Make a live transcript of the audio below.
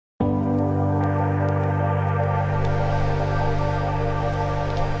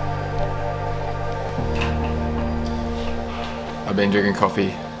I've been drinking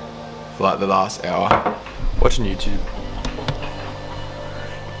coffee for like the last hour, watching YouTube.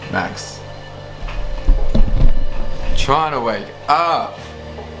 Max. Trying to wake up.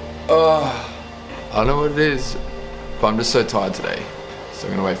 Oh, I don't know what it is, but I'm just so tired today. So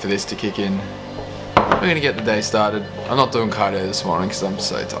I'm gonna wait for this to kick in. We're gonna get the day started. I'm not doing cardio this morning because I'm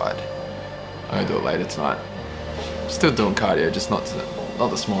so tired. I'm gonna do it later tonight. Still doing cardio, just not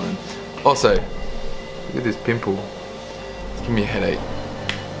this morning. Also, look at this pimple. It's giving me a headache.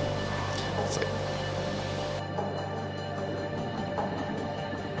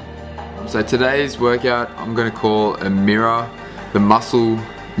 So today's workout I'm gonna call a mirror muscle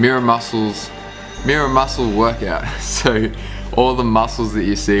workout. So all the muscles that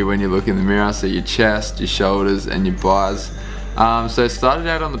you see when you look in the mirror, so your chest, your shoulders and your buys. So it started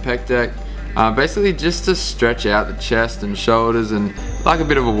out on the pec deck, basically just to stretch out the chest and shoulders and like a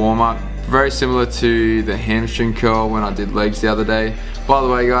bit of a warm up. Very similar to the hamstring curl when I did legs the other day. By the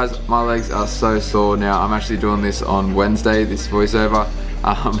way guys, my legs are so sore now. I'm actually doing this on Wednesday, this voiceover.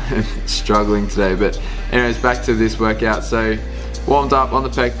 Struggling today, but anyways, back to this workout. So warmed up on the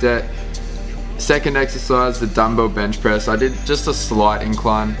pec deck. Second exercise, the dumbbell bench press. I did just a slight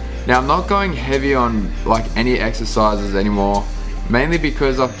incline. Now I'm not going heavy on like any exercises anymore, mainly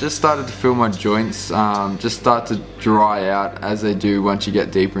because I've just started to feel my joints just start to dry out as they do once you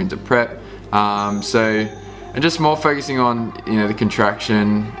get deeper into prep. So I'm just more focusing on, you know, the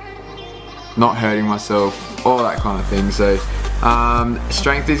contraction, not hurting myself, all that kind of thing. So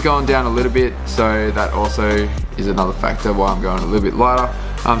strength is going down a little bit, so that also is another factor why I'm going a little bit lighter.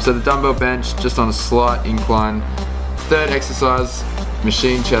 So the dumbbell bench just on a slight incline. Third exercise,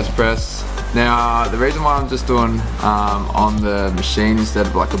 machine chest press. Now the reason why I'm just doing on the machine instead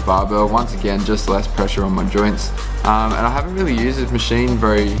of like a barbell, once again just less pressure on my joints, and I haven't really used this machine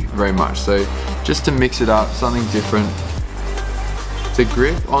very much, so just to mix it up, something different. The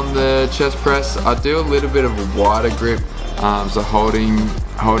grip on the chest press, I do a little bit of a wider grip, so holding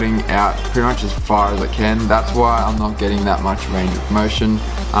out pretty much as far as I can. That's why I'm not getting that much range of motion,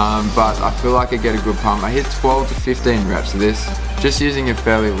 but I feel like I get a good pump. I hit 12 to 15 reps of this, just using a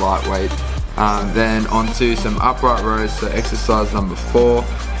fairly lightweight. Then onto some upright rows, so exercise number 4.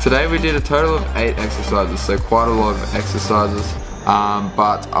 Today we did a total of 8 exercises, so quite a lot of exercises,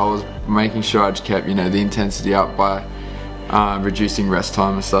 but I was making sure I just kept, you know, the intensity up by reducing rest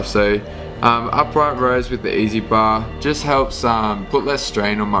time and stuff. So upright rows with the easy bar just helps put less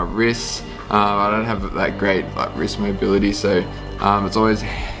strain on my wrists. I don't have that great like wrist mobility, so it's always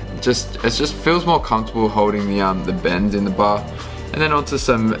it just feels more comfortable holding the bend in the bar. And then onto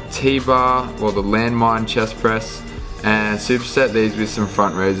some T-bar or the landmine chest press, and superset these with some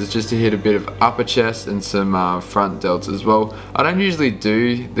front raises just to hit a bit of upper chest and some front delts as well. I don't usually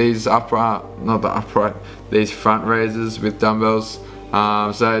do these these front raises with dumbbells,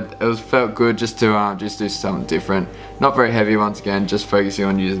 so it felt good just to just do something different. Not very heavy once again, just focusing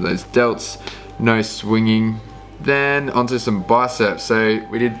on using those delts, no swinging. Then onto some biceps. So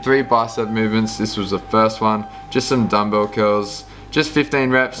we did 3 bicep movements. This was the first one, just some dumbbell curls. Just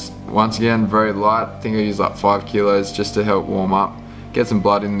 15 reps, once again very light. I think I used like 5 kilos just to help warm up, get some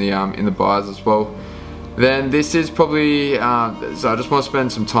blood in the bars as well. Then this is probably, so I just want to spend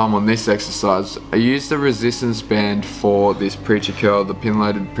some time on this exercise. I used the resistance band for this preacher curl, the pin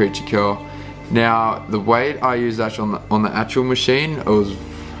loaded preacher curl. Now the weight I used actually on the actual machine, it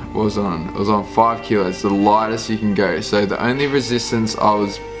was on 5 kilos, the lightest you can go. So the only resistance I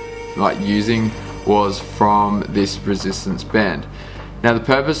was like using was from this resistance band. Now the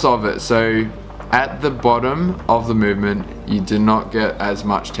purpose of it, so at the bottom of the movement you do not get as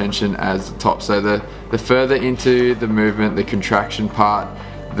much tension as the top. So the further into the movement, the contraction part,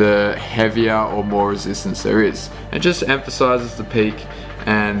 the heavier or more resistance there is. It just emphasizes the peak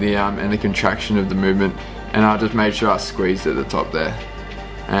and the contraction of the movement, and I just made sure I squeezed at the top there.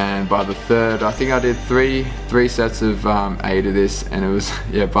 And by the third, I think I did three sets of 8 of this, and it was,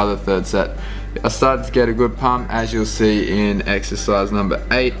 yeah, by the third set I started to get a good pump, as you'll see in exercise number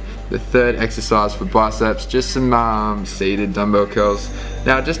 8. The third exercise for biceps, just some seated dumbbell curls.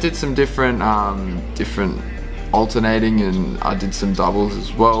 Now I just did some different alternating, and I did some doubles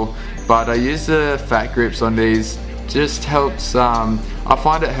as well, but I used the fat grips on these. Just helps, I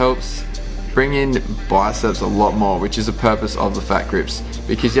find it helps bring in biceps a lot more, which is the purpose of the fat grips,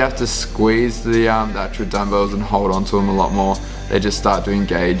 because you have to squeeze the actual dumbbells and hold on to them a lot more. They just start to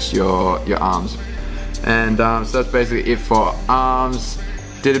engage your arms. And so that's basically it for arms.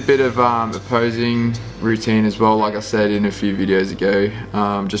 Did a bit of opposing routine as well, like I said in a few videos ago.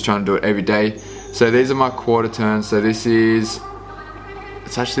 Just trying to do it every day. So these are my quarter turns. So this is,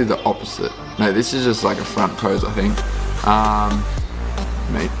 it's actually the opposite. No, this is just like a front pose, I think.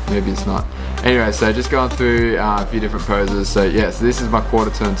 Maybe it's not. Anyway, so just going through a few different poses. So yeah, so this is my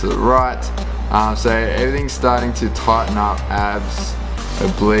quarter turn to the right. So everything's starting to tighten up, abs,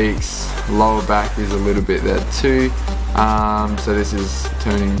 obliques, lower back is a little bit there too. So this is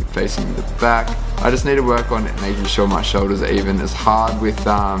turning, facing the back. I just need to work on making sure my shoulders are even. It's hard with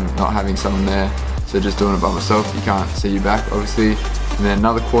not having someone there. So just doing it by myself, you can't see your back obviously. And then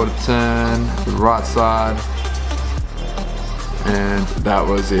another quarter turn to the right side. And that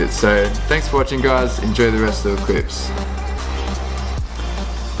was it. So thanks for watching guys, enjoy the rest of the clips.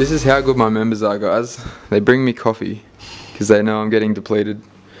 This is how good my members are guys. They bring me coffee because they know I'm getting depleted.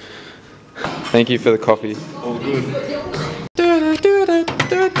 Thank you for the coffee. All good.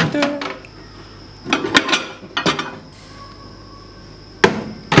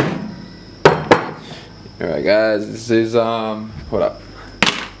 Alright guys, this is what up?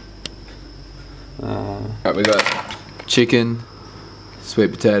 Alright, we got chicken,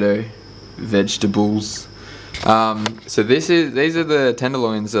 sweet potato, vegetables. So these are the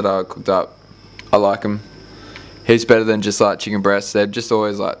tenderloins that are cooked up. I like them. Heaps better than just like chicken breasts. They're just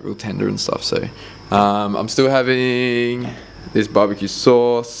always like real tender and stuff. So I'm still having this barbecue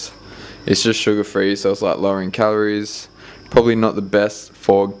sauce. It's just sugar free, so it's like lowering calories. Probably not the best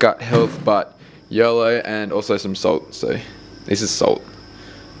for gut health, but yellow, and also some salt. So this is salt.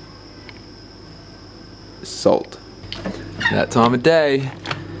 Salt. That time of day.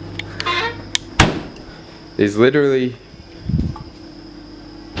 These literally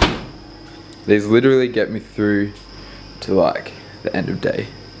get me through to like the end of day.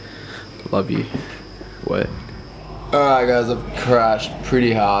 Love you. What? Alright guys, I've crashed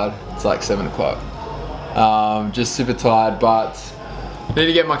pretty hard. It's like 7 o'clock. Just super tired, but need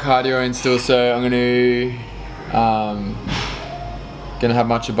to get my cardio in still, so I'm gonna have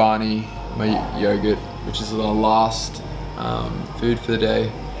my chobani, my yogurt, which is the last food for the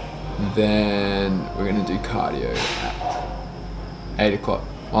day. Then we're gonna do cardio at 8 o'clock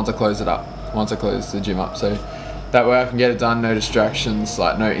once I close it up, once I close the gym up, so that way I can get it done, no distractions,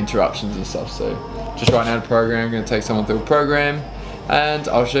 like no interruptions and stuff. So just writing out a program, I'm gonna take someone through a program, and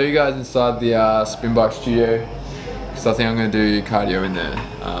I'll show you guys inside the spin bike studio, because I think I'm gonna do cardio in there,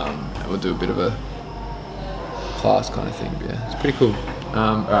 and we'll do a bit of a class kind of thing, but yeah, it's pretty cool.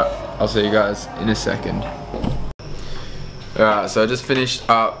 Alright, I'll see you guys in a second. Alright, so I just finished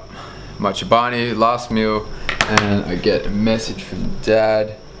up my chobani, last meal, and I get a message from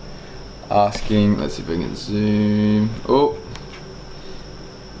Dad asking, let's see if I can zoom. Oh,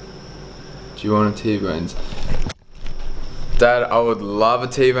 do you want a T-bones? Dad, I would love a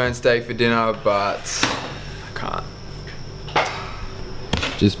T-bone steak for dinner, but I can't.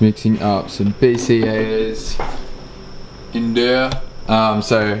 Just mixing up some BCAAs in there.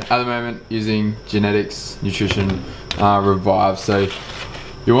 So at the moment using genetics, nutrition, Revive. So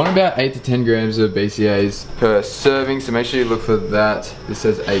you want about 8 to 10 grams of BCAAs per serving, so make sure you look for that. This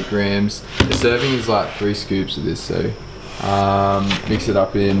says 8 grams. The serving is like 3 scoops of this, so mix it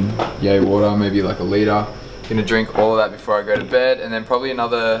up in yay water, maybe like a litre. Gonna drink all of that before I go to bed, and then probably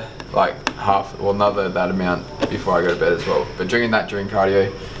another like half or another that amount before I go to bed as well. But drinking that during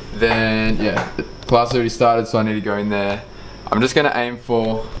cardio. Then yeah, the class already started, so I need to go in there. I'm just gonna aim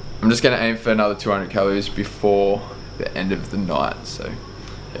for another 200 calories before the end of the night. So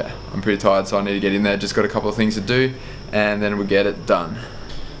yeah, I'm pretty tired, so I need to get in there. Just got a couple of things to do, and then we'll get it done.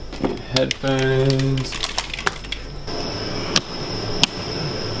 Get headphones.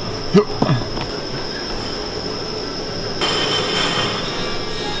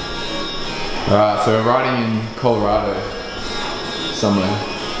 Alright, so we're riding in Colorado somewhere.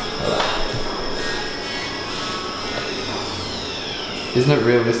 Isn't it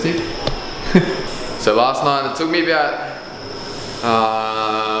realistic? So last night it took me about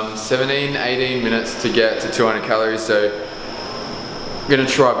 17-18 minutes to get to 200 calories, so I'm gonna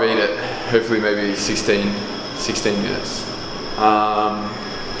try beat it. Hopefully maybe 16 minutes.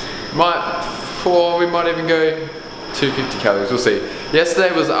 We might even go 250 calories, we'll see.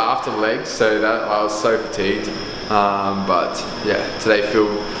 Yesterday was after legs, so that I was so fatigued. But yeah, today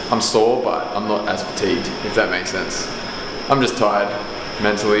I'm sore, but I'm not as fatigued, if that makes sense. I'm just tired,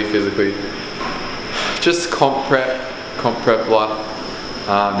 mentally, physically. Just comp prep life.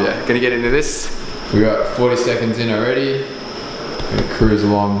 Yeah, gonna get into this. We got 40 seconds in already. Gonna cruise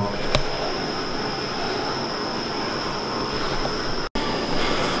along.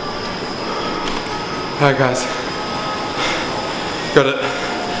 Alright guys, got it.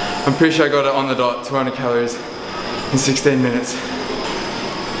 I'm pretty sure I got it on the dot, 200 calories in 16 minutes.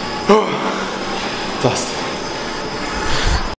 Oh, dust.